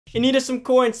In need of some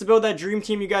coins to build that dream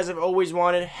team you guys have always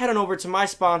wanted, head on over to my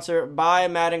sponsor, Buy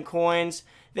Madden Coins.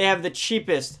 They have the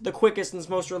cheapest, the quickest, and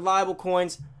most reliable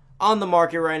coins on the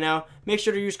market right now. Make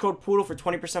sure to use code POODLE for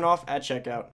 20% off at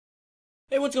checkout.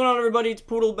 Hey, what's going on, everybody? It's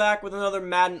Poodle back with another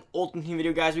Madden Ultimate Team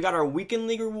video, guys. We got our weekend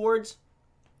league rewards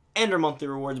and our monthly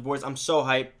rewards, boys. I'm so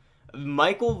hyped.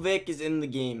 Michael Vick is in the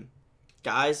game.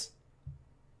 Guys,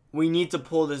 we need to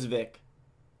pull this Vick.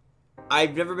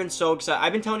 I've never been so excited.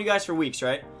 I've been telling you guys for weeks,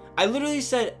 right? I literally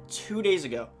said 2 days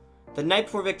ago, the night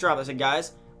before Vick dropped, I said,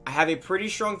 guys, I have a pretty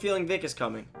strong feeling Vick is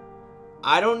coming.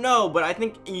 I don't know, but I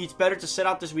think it's better to sit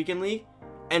out this weekend league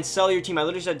and sell your team. I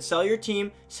literally said, sell your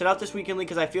team, sit out this weekend league,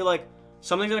 because I feel like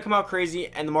something's going to come out crazy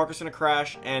and the market's going to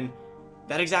crash, and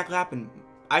that exactly happened.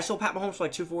 I sold Pat Mahomes for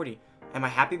like 240. Am I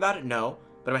happy about it? No.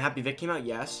 But am I happy Vick came out?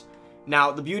 Yes. Now,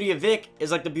 the beauty of Vick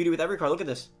is like the beauty with every card. Look at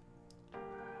this.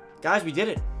 Guys, we did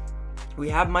it. We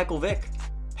have Michael Vick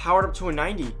powered up to a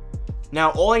 90.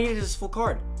 Now, all I needed is this full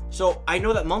card. So, I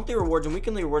know that monthly rewards and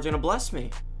weekly rewards are going to bless me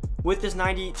with this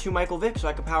 92 Michael Vick so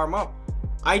I can power him up.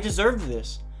 I deserved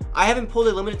this. I haven't pulled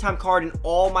a limited time card in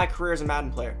all my career as a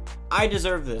Madden player. I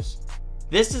deserve this.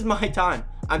 This is my time.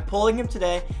 I'm pulling him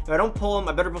today. If I don't pull him,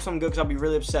 I better pull something good because I'll be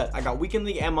really upset. I got weekend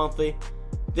league and monthly.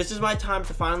 This is my time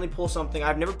to finally pull something.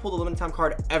 I've never pulled a limited time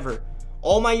card ever.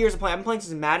 All my years of playing, I've been playing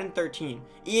since Madden 13.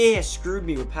 EA has screwed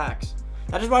me with packs.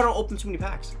 That is why I don't open too many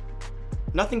packs.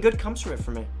 Nothing good comes from it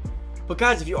for me. But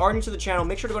guys, if you are new to the channel,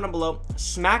 make sure to go down below.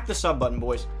 Smack the sub button,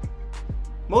 boys.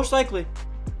 Most likely,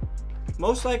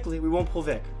 we won't pull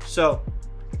Vick. So,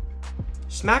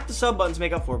 smack the sub button to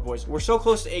make up for it, boys. We're so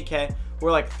close to 8K.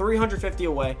 We're like 350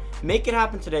 away. Make it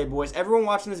happen today, boys. Everyone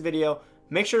watching this video,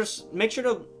 make sure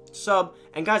to sub.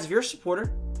 And guys, if you're a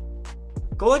supporter,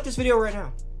 go like this video right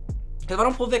now. Because if I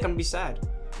don't pull Vick, I'm going to be sad.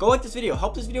 Go like this video.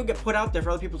 Help this video get put out there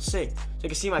for other people to see, so they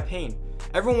can see my pain.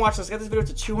 Everyone watching, let's get this video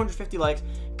to 250 likes.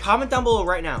 Comment down below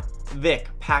right now. Vick,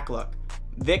 pack luck.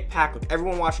 Vick, pack luck.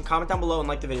 Everyone watching, comment down below and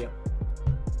like the video.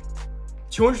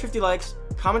 250 likes.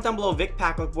 Comment down below, Vick,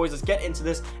 pack luck, boys. Let's get into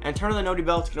this and turn on the noti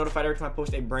bell to get notified every time I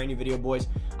post a brand new video, boys.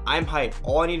 I'm hyped.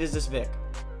 All I need is this Vick.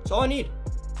 That's all I need.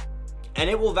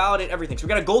 And it will validate everything. So we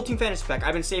got a gold team fantasy pack.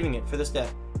 I've been saving it for this day.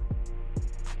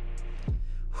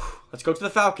 Let's go to the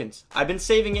Falcons. I've been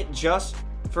saving it just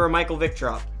for a Michael Vick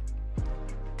drop.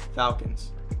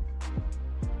 Falcons.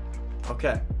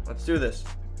 Okay, let's do this.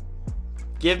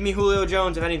 Give me Julio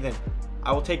Jones, if anything.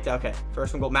 I will take that. Okay,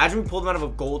 first one gold. Imagine we pulled him out of a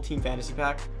gold team fantasy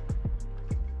pack.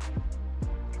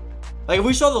 Like, if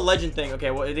we saw the legend thing,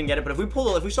 okay, well, I didn't get it, but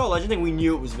if we saw a legend thing, we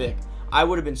knew it was Vick. I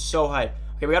would have been so hyped.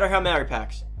 Okay, we got our Hail Mary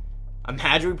packs.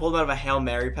 Imagine we pulled him out of a Hail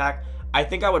Mary pack. I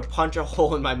think I would punch a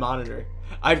hole in my monitor.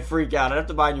 I'd freak out. I'd have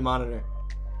to buy a new monitor.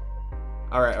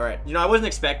 Alright. You know, I wasn't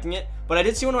expecting it, but I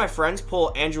did see one of my friends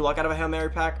pull Andrew Luck out of a Hail Mary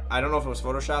pack. I don't know if it was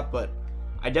Photoshop, but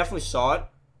I definitely saw it.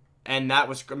 And that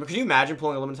was... Could you imagine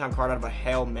pulling a limited time card out of a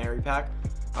Hail Mary pack?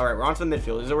 Alright, we're on to the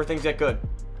midfield. This is where things get good.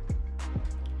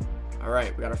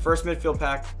 Alright, we got our first midfield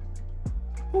pack.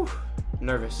 Whew,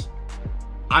 nervous.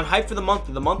 I'm hyped for the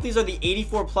monthly. The monthlies are the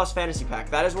 84 plus fantasy pack.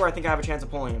 That is where I think I have a chance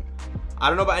of pulling him. I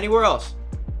don't know about anywhere else,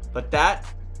 but that...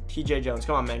 TJ Jones.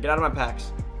 Come on, man. Get out of my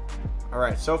packs.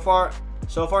 Alright, so far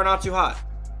not too hot.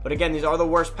 But again, these are the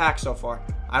worst packs so far.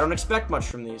 I don't expect much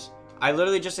from these. I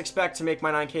literally just expect to make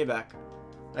my 9K back.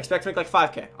 I expect to make like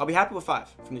 5K. I'll be happy with 5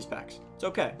 from these packs. It's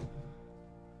okay.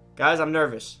 Guys, I'm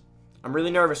nervous. I'm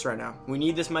really nervous right now. We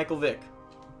need this Michael Vick.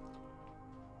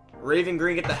 Raven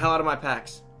Green, get the hell out of my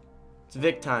packs. It's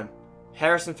Vick time.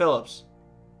 Harrison Phillips.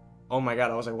 Oh my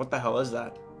god, I was like, what the hell is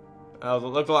that? It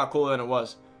looked a lot cooler than it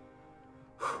was.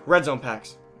 Red zone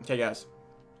packs. Okay, guys.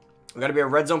 We got to be a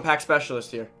red zone pack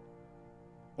specialist here.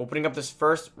 Opening up this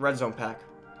first red zone pack.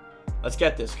 Let's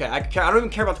get this. Okay, I don't even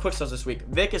care about the quick sales this week.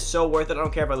 Vick is so worth it. I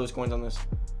don't care if I lose coins on this.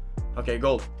 Okay,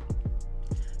 gold.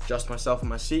 Adjust myself in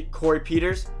my seat. Corey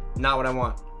Peters. Not what I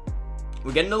want.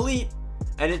 We get an elite.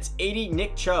 And it's 80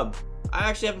 Nick Chubb. I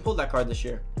actually haven't pulled that card this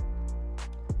year.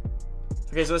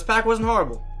 Okay, so this pack wasn't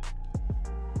horrible.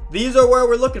 These are where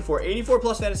we're looking for. 84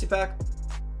 plus fantasy pack.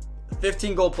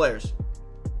 15 gold players.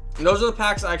 And those are the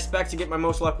packs I expect to get my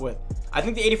most luck with. I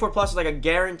think the 84 plus is like a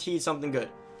guaranteed something good.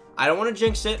 I don't want to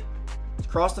jinx it.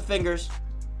 Cross the fingers.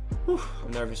 Whew,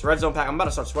 I'm nervous. Red zone pack. I'm about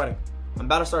to start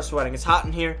sweating. It's hot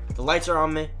in here. The lights are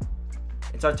on me.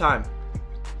 It's our time.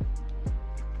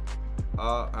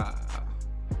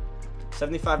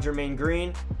 75 Jermaine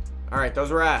Green. Alright,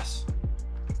 those were ass.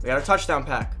 We got a touchdown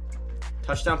pack.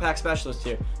 Touchdown pack specialist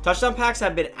here. Touchdown packs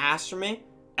have been ass for me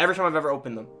every time I've ever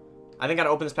opened them. I think I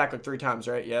gotta open this pack like 3 times,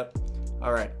 right? Yep.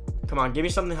 Alright. Come on, give me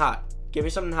something hot. Give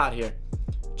me something hot here.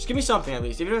 Just give me something at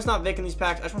least. Even if it's not Vick in these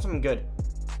packs, I just want something good.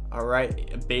 All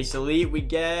right, base elite, we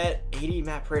get 80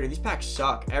 Matt Prater. These packs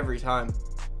suck every time.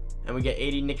 And we get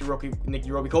 80 Nicky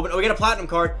Roby Colvin. Oh, we get a platinum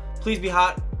card. Please be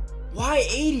hot. Why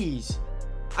 80s?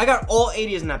 I got all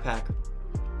 80s in that pack.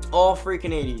 All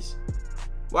freaking 80s.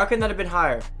 Why couldn't that have been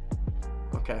higher?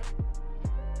 Okay.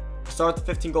 Start with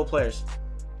the 15 gold players.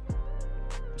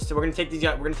 So we're gonna take these.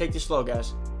 We're gonna take these slow,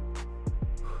 guys.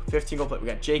 15 gold players. We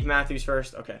got Jake Matthews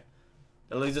first. Okay.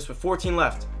 That leaves us with 14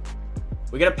 left.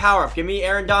 We get a power up. Give me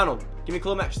Aaron Donald. Give me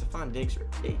Khalil Mack. Stephon Diggs.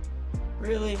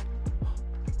 Really?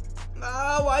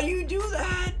 Oh, why do you do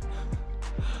that?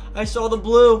 I saw the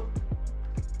blue.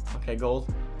 Okay,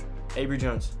 gold. Avery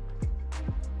Jones.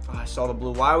 Oh, I saw the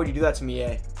blue. Why would you do that to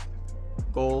me,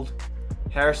 Gold.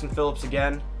 Harrison Phillips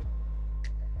again.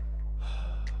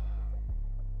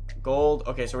 Gold.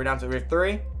 Okay, so we're down to, we have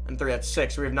 3 and 3. That's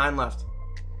 6. So we have 9 left.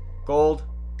 Gold.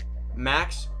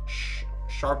 Max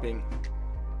Sharping.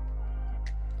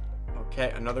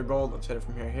 Okay, another gold. Let's hit it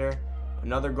from here.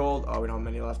 Another gold. Oh, we don't have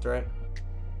many left, right?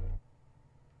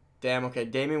 Damn, okay.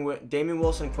 Damian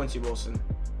Wilson, Quincy Wilson.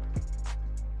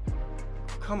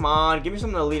 Come on. Give me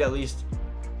something elite at least.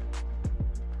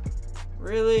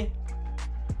 Really?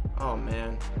 Oh,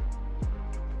 man.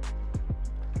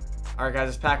 Alright, guys.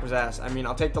 This pack was ass. I mean,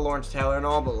 I'll take the Lawrence Taylor and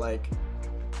all, but, like...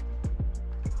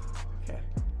 Okay.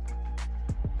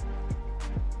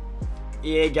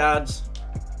 EA gods.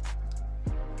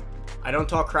 I don't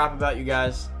talk crap about you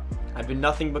guys. I've been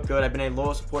nothing but good. I've been a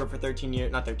loyal supporter for 13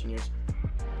 years. Not 13 years.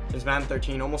 Since Madden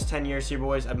 13. Almost 10 years here,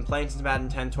 boys. I've been playing since Madden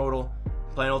 10 total.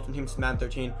 Playing Ultimate Team since Madden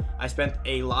 13. I spent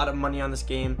a lot of money on this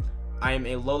game. I am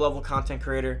a low-level content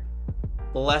creator.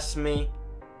 Bless me.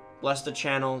 Bless the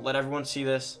channel. Let everyone see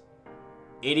this.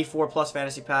 84 plus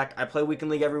fantasy pack. I play weekend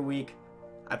league every week.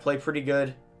 I play pretty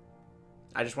good.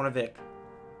 I just want a Vick.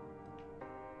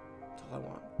 That's all I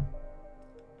want.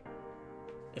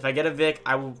 If I get a Vick,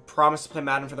 I will promise to play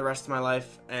Madden for the rest of my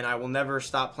life, and I will never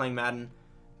stop playing Madden.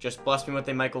 Just bless me with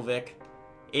a Michael Vick.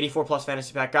 84 plus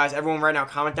fantasy pack. Guys, everyone right now,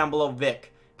 comment down below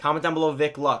Vick. Comment down below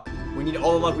Vick luck. We need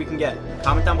all the luck we can get.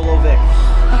 Comment down below Vick.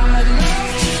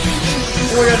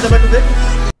 Oh my god, is that Michael Vick?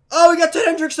 Oh, we got Ted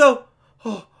Hendricks though.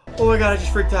 Oh my god, I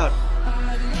just freaked out.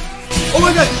 Oh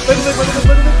my god, Michael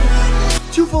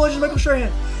Vick. 2 full legends, Michael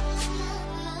Strahan.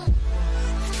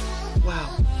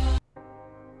 Wow.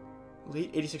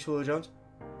 Elite, 86 Julio Jones.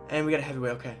 And we got a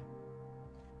heavyweight, okay.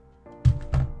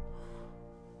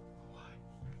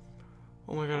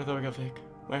 Oh my god, I thought we got Vick.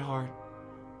 My heart.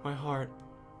 My heart.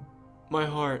 My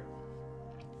heart.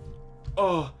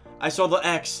 Oh, I saw the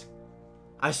X.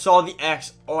 I saw the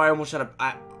X. Oh, I almost had a...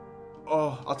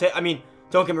 I'll take... I mean,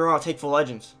 don't get me wrong, I'll take full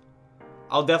legends.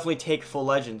 I'll definitely take full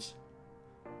legends.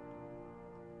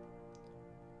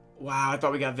 Wow, I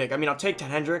thought we got Vick. I mean, I'll take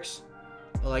Ted Hendricks.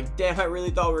 But like, damn, I really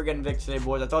thought we were getting Vick today,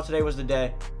 boys. I thought today was the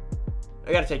day.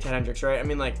 I gotta take Ted Hendricks, right? I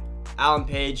mean, like, Alan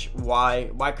Page, why?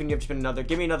 Why couldn't you have just been another?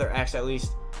 Give me another X at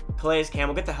least. Calais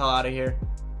Campbell, get the hell out of here.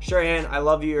 Strahan, I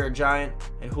love you, you're a giant.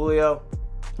 And Julio,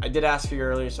 I did ask for you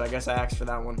earlier, so I guess I asked for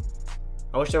that one.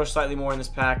 I wish there was slightly more in this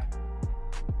pack.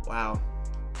 Wow.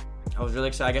 I was really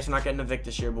excited. I guess we're not getting a Vick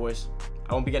this year, boys.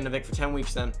 I won't be getting a Vick for 10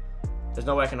 weeks then. There's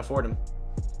no way I can afford him.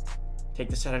 Take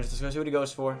this 10. Let's go see what he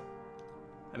goes for.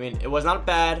 I mean, it was not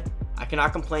bad. I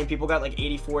cannot complain. People got like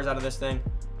 84s out of this thing.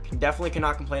 Definitely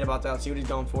cannot complain about that. Let's see what he's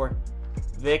going for.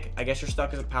 Vick, I guess you're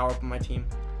stuck as a power-up on my team.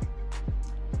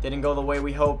 Didn't go the way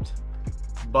we hoped,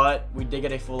 but we did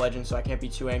get a full legend, so I can't be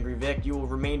too angry. Vick, you will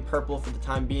remain purple for the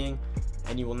time being,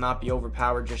 and you will not be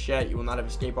overpowered just yet. You will not have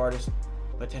escape artist.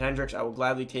 But Ted Hendricks, I will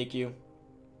gladly take you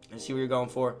and see what you're going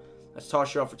for. Let's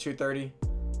toss you off for 230.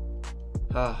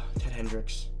 Ted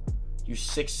Hendricks. You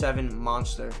 6'7"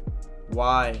 monster.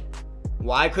 Why?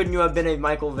 Why couldn't you have been a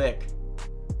Michael Vick?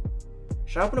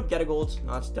 Should I open up Get a Golds?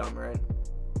 No, that's dumb, right?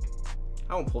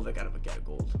 I won't pull Vick out of a Get a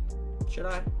Gold. Should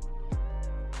I?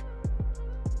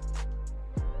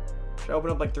 Should I open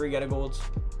up like 3 Get a Golds?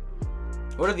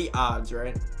 What are the odds,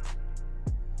 right?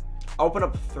 I'll open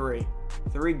up 3.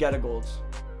 3 Get a Golds.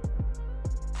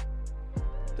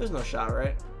 There's no shot,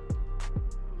 right?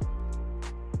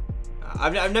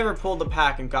 I've never pulled the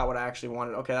pack and got what I actually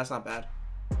wanted. Okay, that's not bad.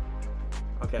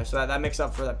 Okay, so that makes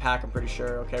up for that pack, I'm pretty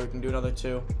sure. Okay, we can do another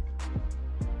 2.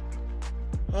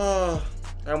 Oh,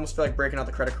 I almost feel like breaking out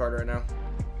the credit card right now.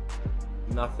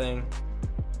 Nothing.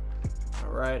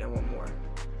 All right, and one more.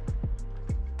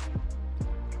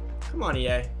 Come on,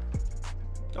 EA.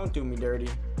 Don't do me dirty.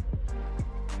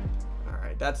 All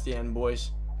right, that's the end,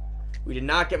 boys. We did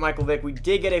not get Michael Vick. We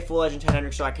did get a full legend Ted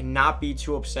Hendricks, so I cannot be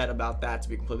too upset about that, to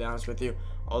be completely honest with you.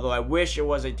 Although I wish it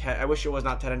was I wish it was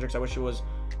not Ted Hendricks. I wish it was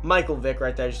Michael Vick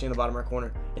right there, just in the bottom right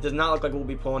corner. It does not look like we'll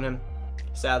be pulling him.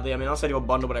 sadly. I mean, unless I do a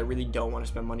bundle, but I really don't want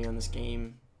to spend money on this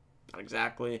game. Not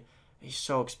exactly. He's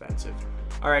so expensive.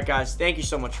 Alright, guys. Thank you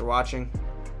so much for watching.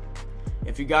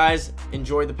 If you guys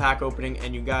enjoyed the pack opening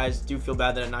and you guys do feel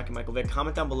bad that I'm knocking Michael Vick,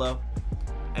 comment down below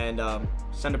and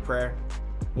send a prayer.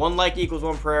 1 like equals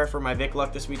 1 prayer for my Vick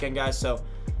luck this weekend, guys. So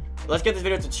let's get this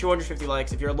video to 250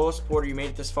 likes. If you're a loyal supporter, you made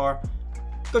it this far,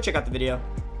 go check out the video.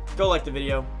 Go like the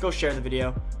video. Go share the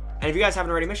video. And if you guys haven't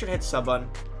already, make sure to hit the sub button.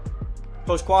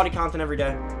 Post quality content every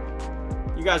day.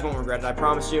 You guys won't regret it, I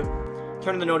promise you.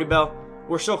 Turn on the noti bell.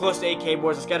 We're so close to 8K,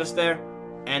 boys. Let's get us there.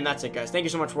 And that's it, guys. Thank you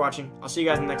so much for watching. I'll see you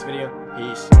guys in the next video.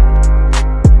 Peace.